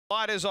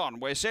Light is on.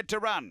 We're set to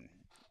run.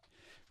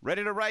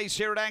 Ready to race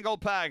here at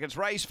Angle-Park. It's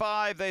race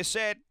 5. They're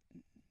set.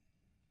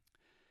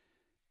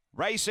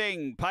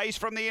 Racing, pace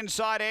from the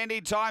inside. Andy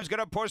Time's going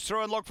to push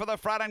through and look for the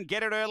front and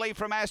get it early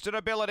from Aston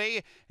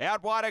Ability.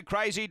 Out wide a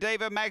Crazy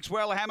Diva,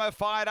 Maxwell Hammer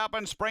fired up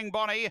and Spring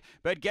Bonnie.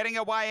 But getting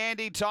away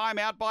Andy Time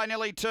out by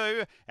nearly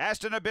 2.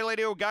 Aston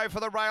Ability will go for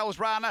the rails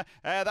run.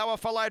 They were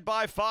followed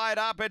by Fired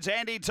Up. It's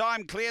Andy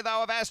Time clear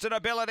though of Aston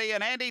Ability,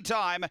 and Andy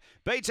Time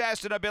beats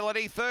Aston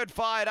Ability. Third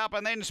Fired Up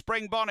and then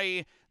Spring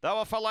Bonnie. They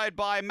were followed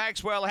by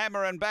Maxwell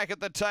Hammer, and back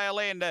at the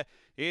tail end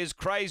is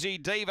Crazy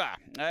Diva.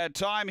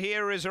 Time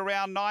here is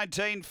around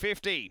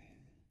 1950.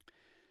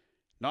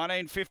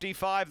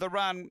 1955 the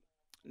run.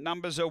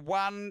 Numbers are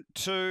 1,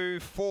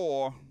 2,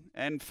 4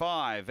 and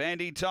 5.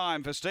 Andy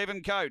Time for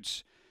Stephen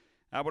Coates.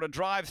 Able to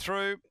drive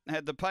through,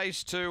 had the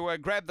pace to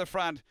grab the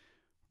front.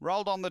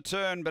 Rolled on the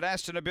turn, but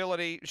Aston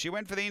Ability, she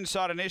went for the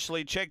inside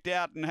initially, checked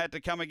out and had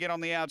to come again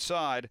on the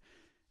outside.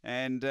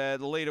 And the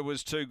leader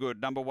was too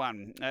good, number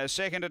 1.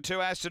 Second to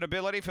 2, Aston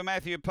Ability for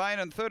Matthew Payne.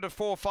 And third to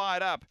 4,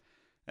 Fired Up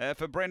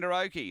for Brenda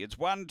Oakey. It's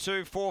 1,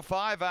 2, 4,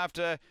 5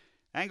 after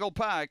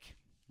Angle-Park,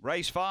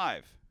 race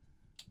 5.